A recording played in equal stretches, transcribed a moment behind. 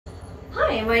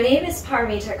Hi, my name is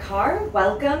Paromita Kar.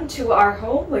 Welcome to our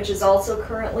home, which is also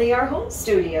currently our home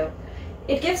studio.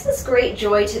 It gives us great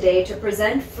joy today to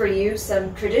present for you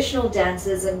some traditional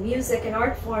dances and music and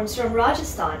art forms from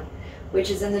Rajasthan, which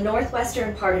is in the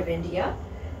northwestern part of India.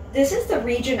 This is the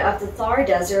region of the Thar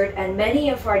Desert, and many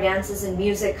of our dances and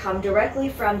music come directly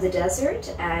from the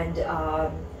desert, and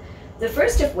the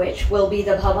first of which will be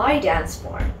the Bhavai dance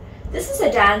form. This is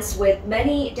a dance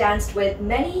danced with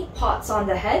many pots on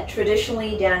the head,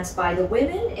 traditionally danced by the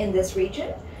women in this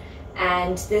region.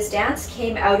 And this dance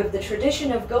came out of the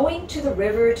tradition of going to the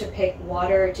river to pick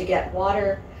water, to get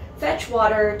water, fetch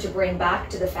water to bring back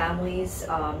to the families,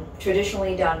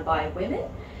 traditionally done by women.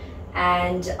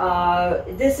 And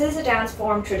this is a dance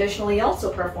form traditionally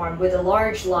also performed with a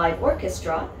large live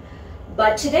orchestra.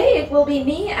 But today it will be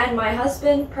me and my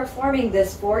husband performing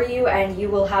this for you, and you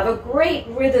will have a great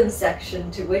rhythm section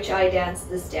to which I dance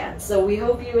this dance. So we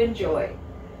hope you enjoy.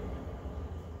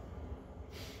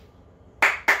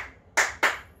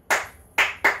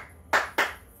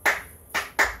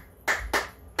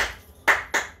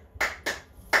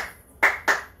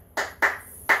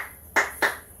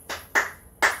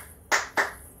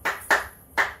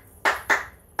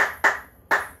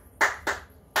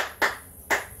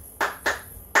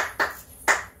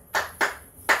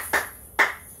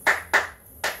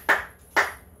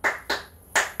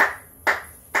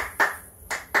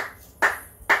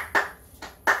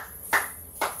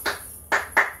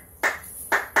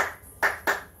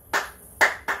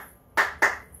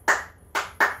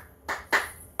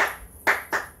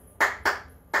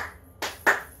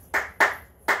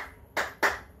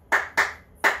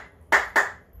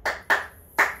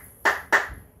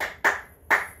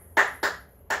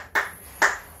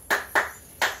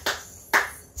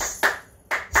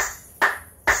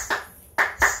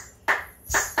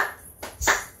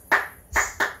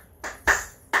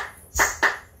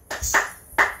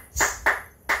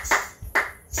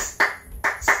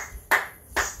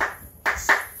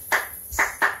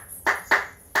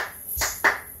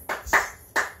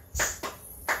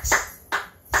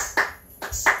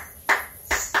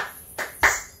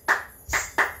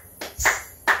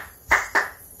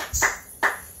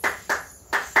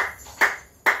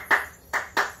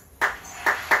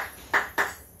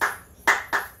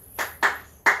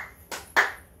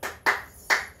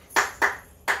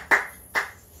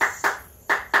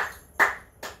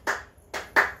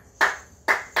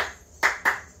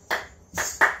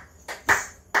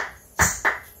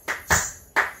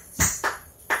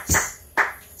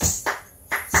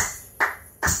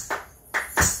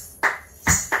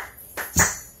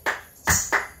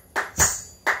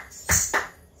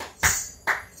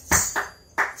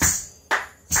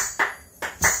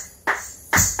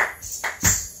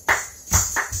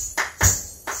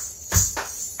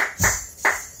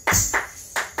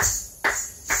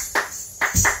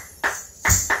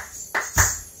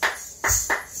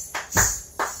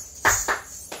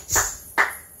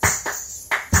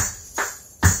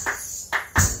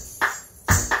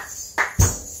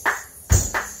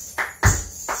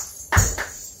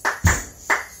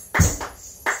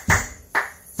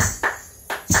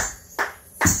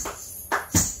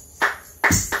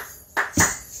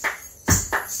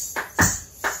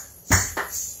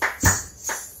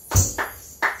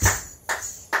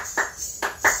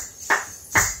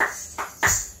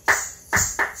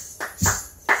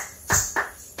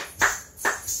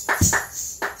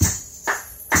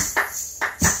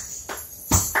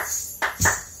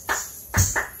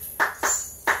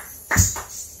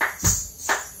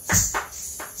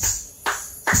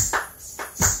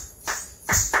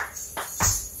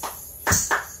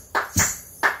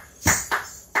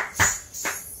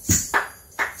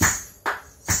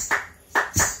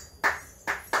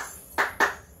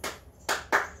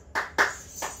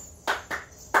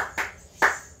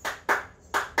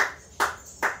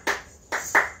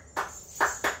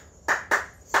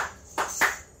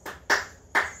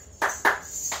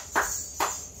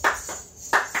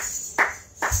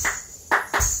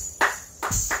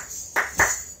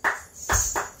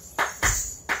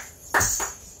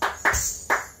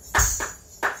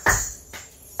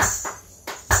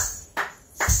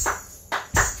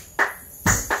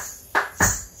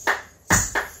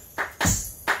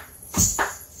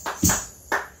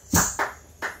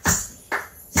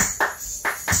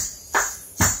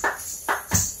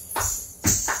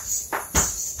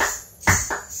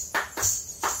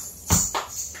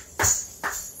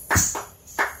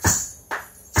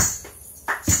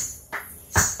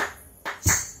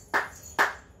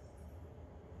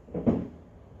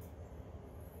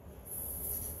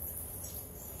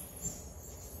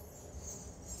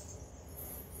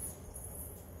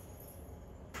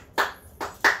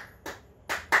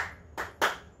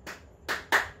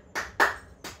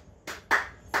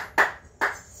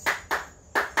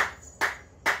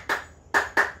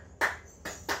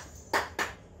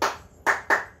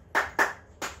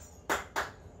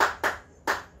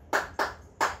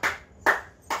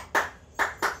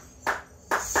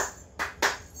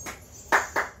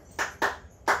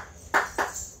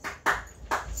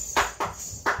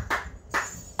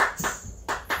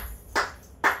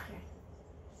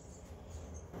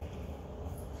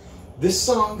 This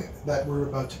song that we're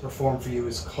about to perform for you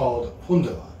is called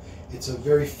Pundala. It's a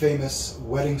very famous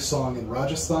wedding song in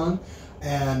Rajasthan,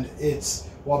 and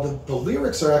while the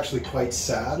lyrics are actually quite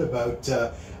sad about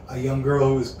a young girl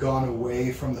who has gone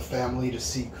away from the family to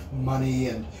seek money,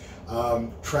 and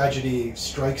tragedy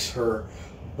strikes her,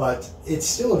 but it's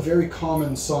still a very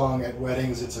common song at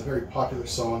weddings. It's a very popular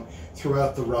song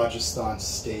throughout the Rajasthan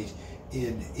state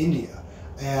in India.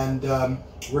 And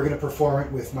we're going to perform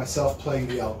it with myself playing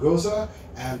the algoza,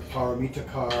 and Paromita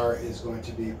Kar is going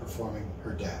to be performing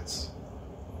her dance.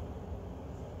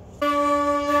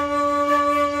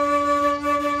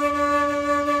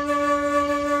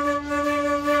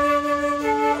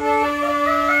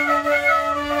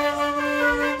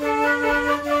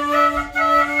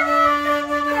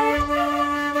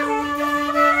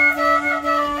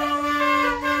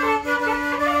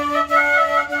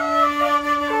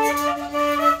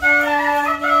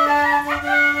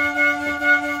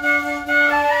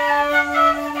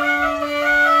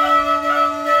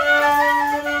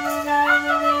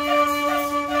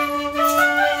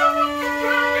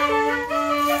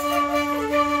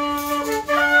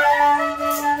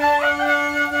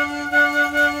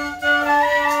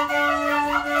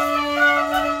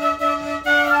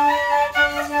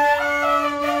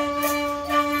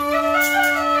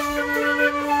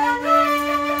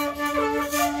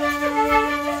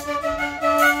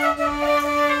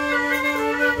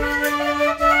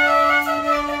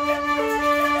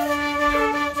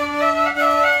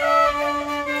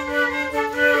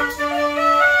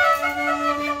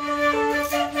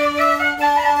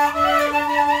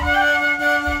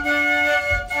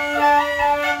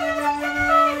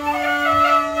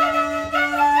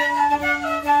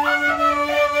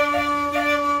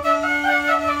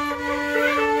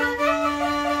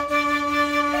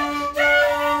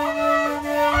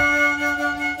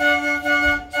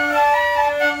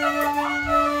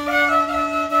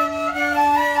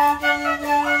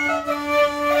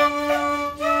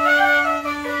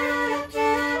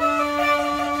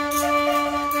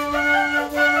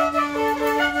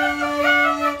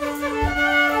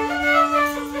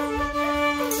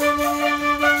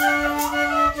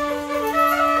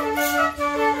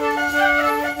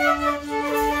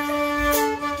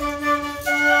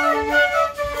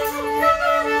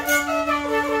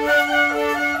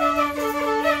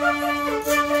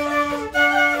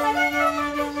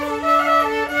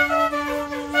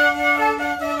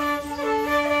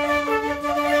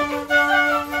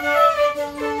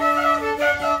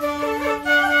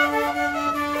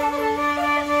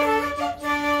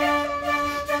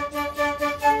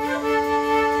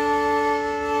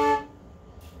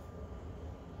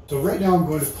 So right now I'm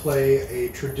going to play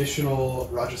a traditional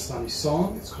Rajasthani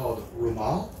song. It's called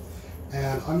Rumal,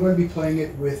 and I'm going to be playing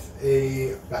it with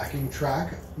a backing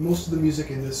track. Most of the music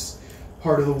in this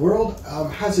part of the world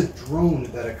has a drone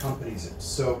that accompanies it.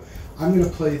 So I'm going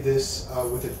to play this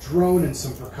with a drone and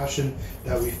some percussion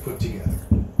that we've put together.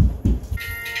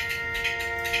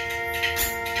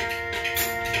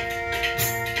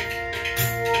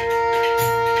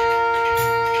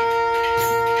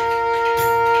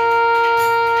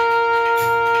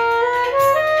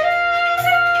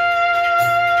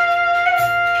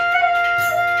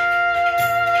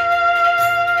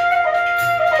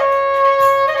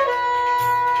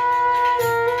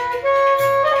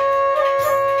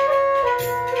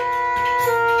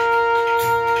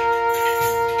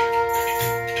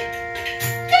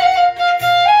 Yeah.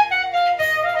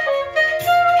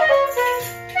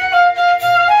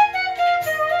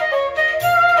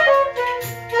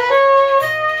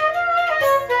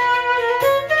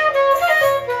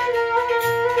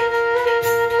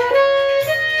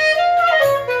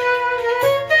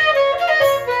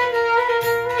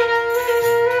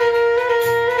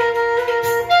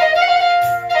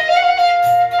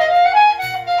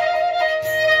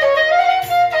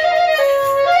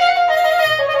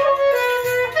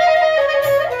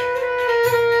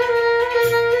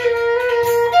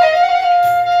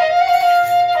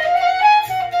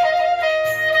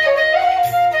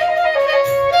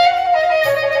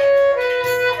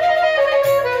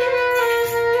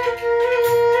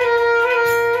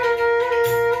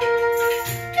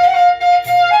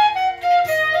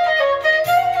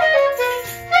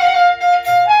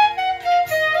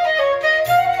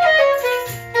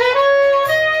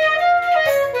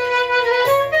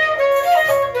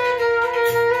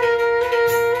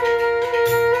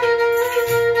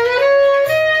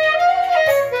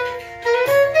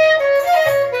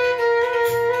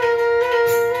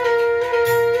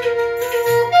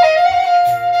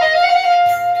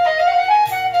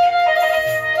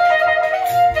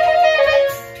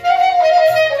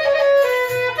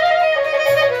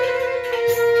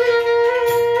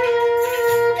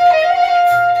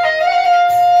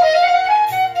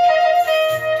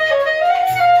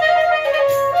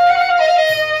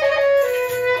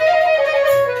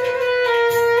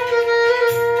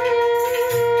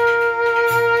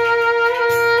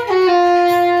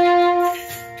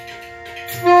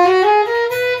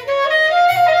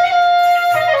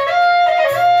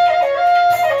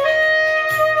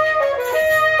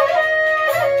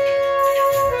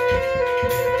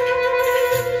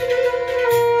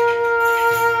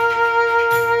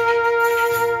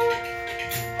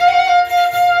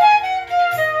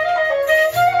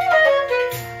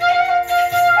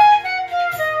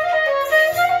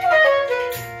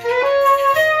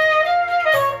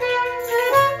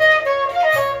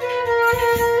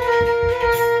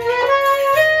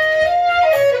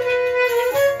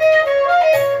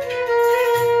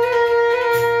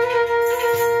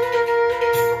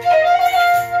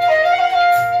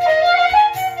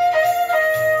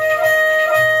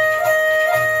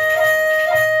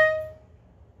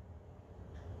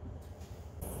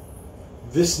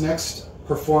 This next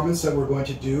performance that we're going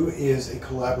to do is a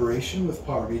collaboration with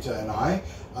Paromita and I.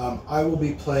 I will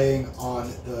be playing on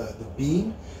the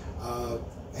bean,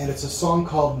 and it's a song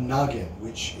called Nagin,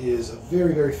 which is a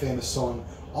very, very famous song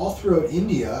all throughout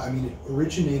India. I mean, it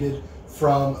originated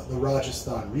from the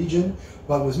Rajasthan region,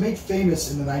 but was made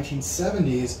famous in the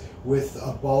 1970s with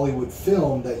a Bollywood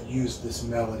film that used this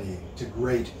melody to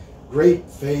great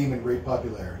fame and great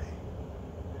popularity.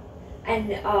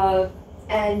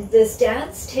 And this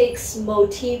dance takes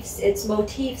its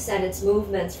motifs and its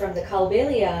movements from the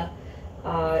Kalbelia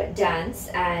dance,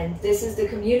 and this is the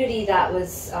community that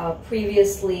was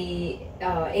previously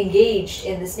engaged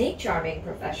in the snake charming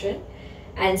profession.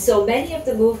 And so many of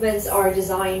the movements are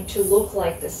designed to look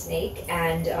like the snake,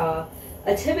 and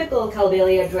a typical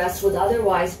Kalbelia dress would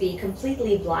otherwise be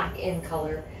completely black in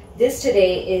color. This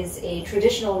today is a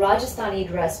traditional Rajasthani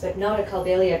dress, but not a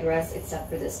Kalbelia dress except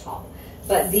for this top.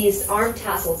 But these arm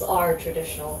tassels are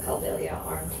traditional Kalbelia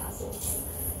arm tassels.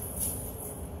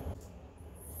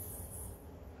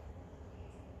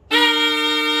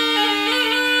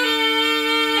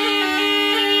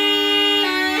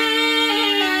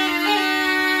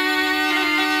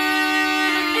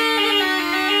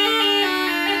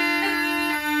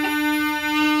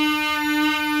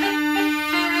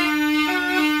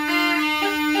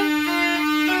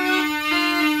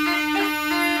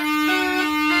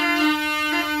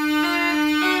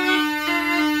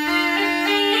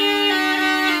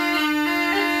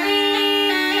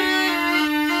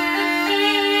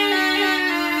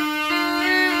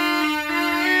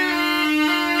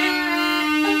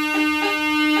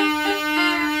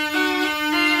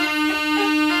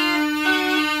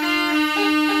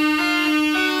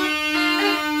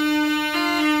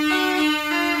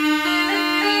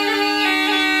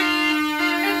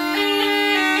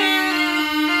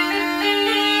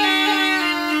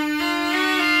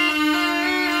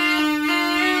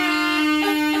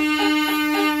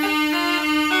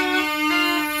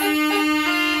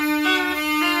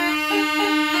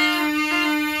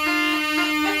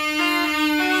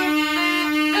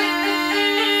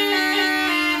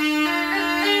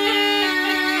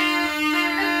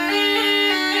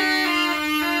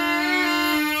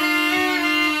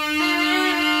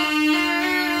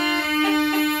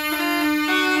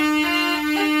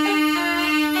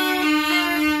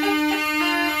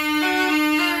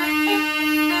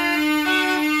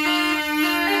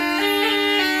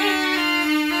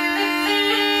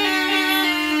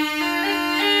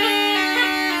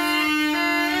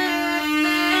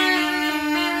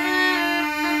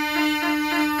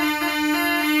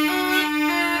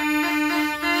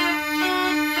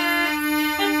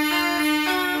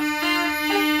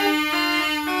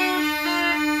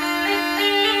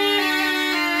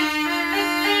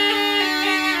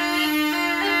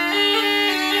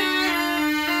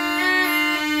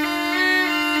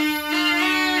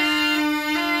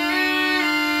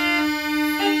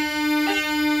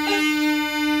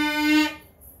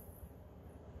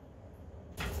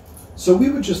 So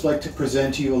we would just like to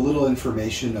present to you a little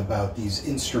information about these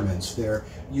instruments. They're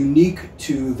unique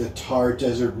to the Thar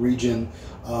Desert region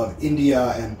of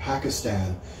India and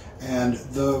Pakistan. And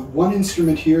the one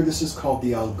instrument here, this is called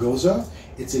the algoza.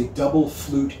 It's a double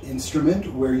flute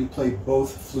instrument where you play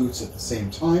both flutes at the same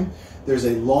time. There's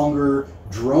a longer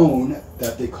drone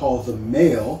that they call the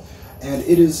male, and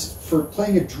it is for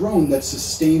playing a drone that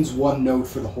sustains one note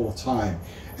for the whole time.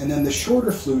 And then the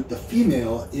shorter flute, the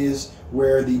female, is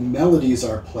where the melodies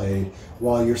are played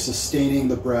while you're sustaining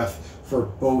the breath for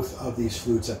both of these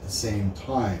flutes at the same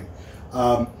time.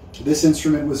 This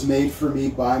instrument was made for me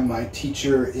by my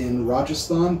teacher in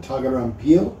Rajasthan,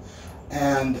 Ranbir,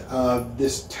 and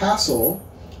this tassel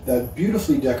that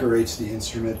beautifully decorates the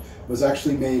instrument was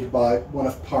actually made by one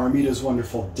of Paromita's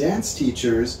wonderful dance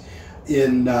teachers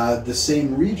in the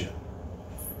same region.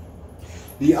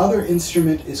 The other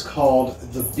instrument is called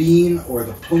the bean or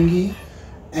the pungi,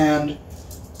 and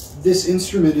this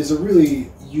instrument is a really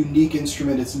unique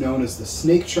instrument. It's known as the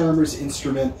snake charmer's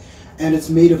instrument, and it's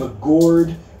made of a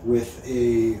gourd with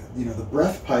a, the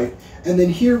breath pipe, and then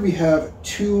here we have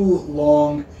two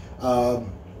long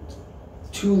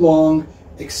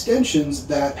extensions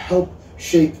that help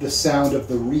shape the sound of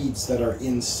the reeds that are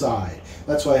inside.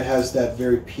 That's why it has that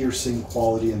very piercing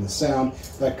quality in the sound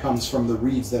that comes from the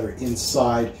reeds that are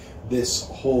inside this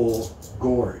whole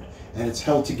gourd. And it's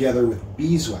held together with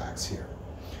beeswax here.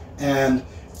 And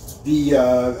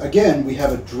again, we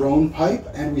have a drone pipe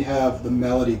and we have the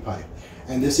melody pipe.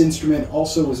 And this instrument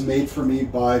also was made for me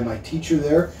by my teacher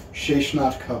there,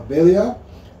 Sheshnath Kalbelia.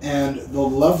 And the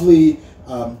lovely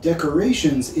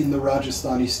decorations in the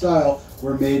Rajasthani style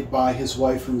were made by his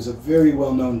wife, who's a very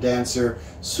well-known dancer,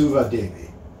 Suva Devi.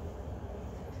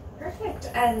 Perfect.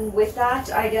 And with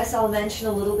that, I guess I'll mention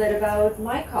a little bit about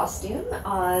my costume.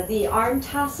 The arm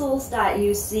tassels that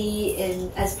you see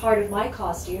as part of my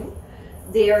costume,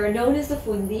 they are known as the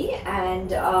fundi,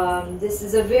 and this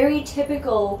is a very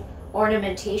typical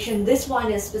ornamentation. This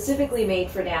one is specifically made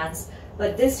for dance,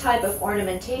 but this type of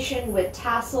ornamentation with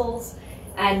tassels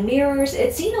and mirrors,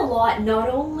 it's seen a lot not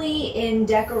only in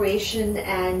decoration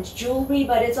and jewelry,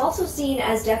 but it's also seen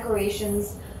as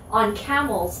decorations on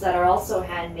camels that are also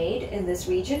handmade in this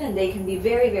region, and they can be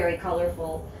very, very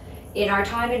colorful. In our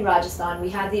time in Rajasthan, we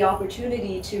had the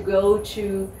opportunity to go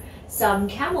to some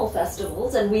camel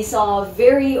festivals, and we saw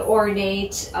very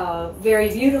ornate, very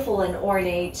beautiful and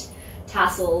ornate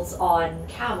tassels on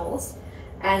camels.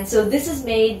 And so this is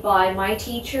made by my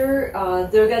teacher,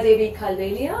 Durga Devi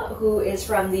Kalvelia, who is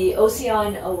from the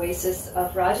Ocean Oasis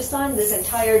of Rajasthan. This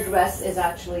entire dress is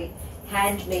actually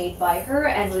handmade by her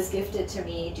and was gifted to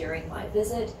me during my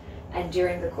visit and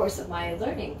during the course of my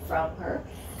learning from her.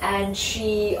 And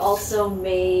she also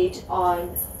made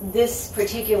on this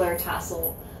particular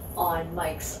tassel on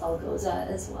Mike's Algoza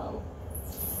as well.